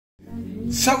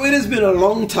So it has been a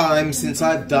long time since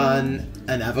I've done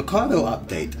an avocado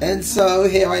update, and so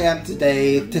here I am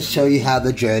today to show you how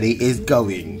the journey is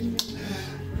going.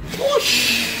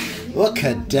 Whoosh! Look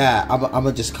at that. I'm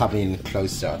gonna just come in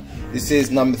closer. This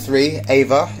is number 3,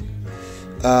 Ava.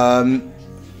 I'm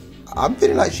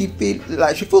feeling like she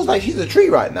feels like she's a tree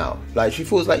right now. Like she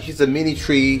feels like she's a mini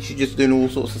tree. She's just doing all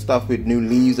sorts of stuff with new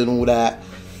leaves and all that.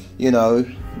 You know,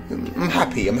 I'm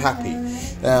happy.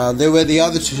 There were the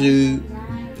other two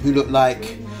who looked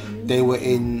like they were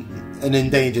in an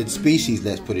endangered species,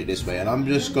 let's put it this way. And I'm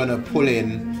just gonna pull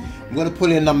in,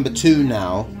 number 2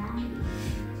 now.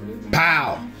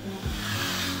 Pow!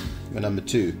 Number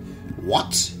 2.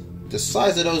 What? The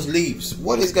size of those leaves.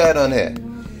 What is going on here?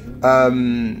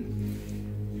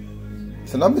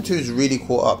 So number 2 is really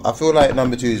caught up. I feel like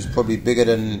number 2 is probably bigger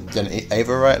than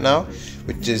Ava right now,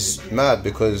 which is mad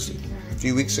because a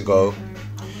few weeks ago,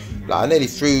 like, I nearly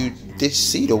threw this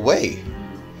seed away.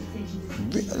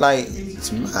 Like, it's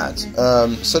mad.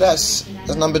 So that's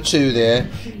number 2 there,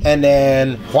 and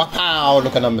then wow,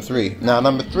 look at number 3. Now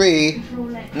number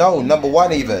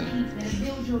 1 even.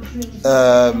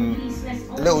 A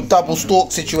little double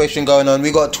stalk situation going on.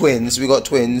 We got twins,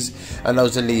 and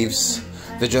those are leaves.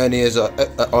 The journey is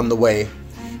on the way.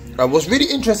 What's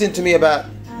really interesting to me about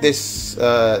this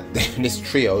this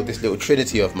trio, this little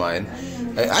trinity of mine,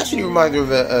 it actually reminds me of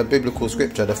a biblical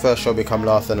scripture: the first shall become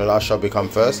last and the last shall become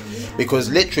first. Because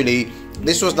literally,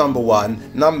 this was number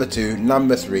 1, number 2,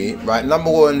 number 3, right? Number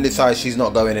 1 decides she's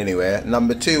not going anywhere.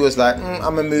 Number 2 was like,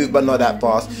 I'm gonna move, but not that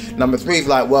fast. Number 3 is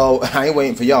like, well, I ain't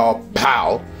waiting for y'all.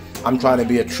 Pow! I'm trying to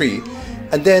be a tree.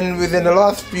 And then within the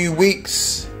last few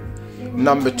weeks,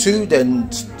 number 2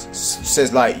 then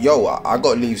says like, yo, I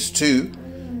got leaves too.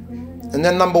 And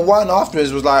then number 1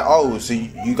 afterwards was like, oh, so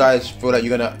you guys feel like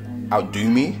you're gonna outdo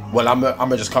me? Well, I'm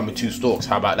gonna just come with 2 stalks.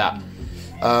 How about that?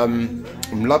 I'm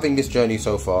loving this journey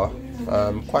so far.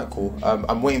 Quite cool.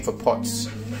 I'm waiting for pots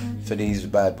for these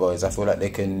bad boys. I feel like they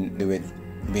can do it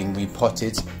being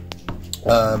repotted.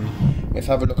 Let's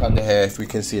have a look under here if we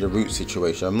can see the root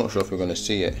situation. I'm not sure if we're gonna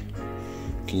see it.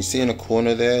 Can you see in the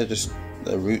corner there, just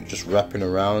the root just wrapping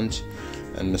around,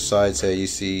 and the sides here you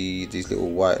see these little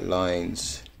white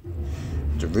lines.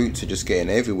 The roots are just getting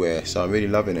everywhere, so I'm really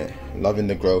loving it. Loving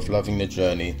the growth, loving the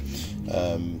journey.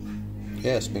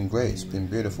 Yeah, it's been great, it's been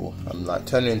beautiful. I'm like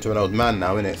turning into an old man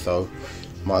now, innit? So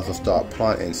might as well start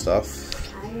planting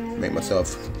stuff. Make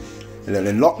myself a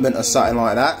little allotment or something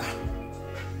like that.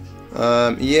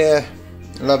 Yeah,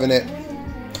 loving it.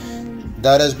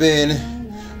 That has been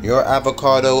your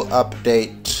avocado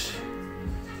update.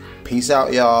 Peace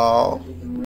out, y'all.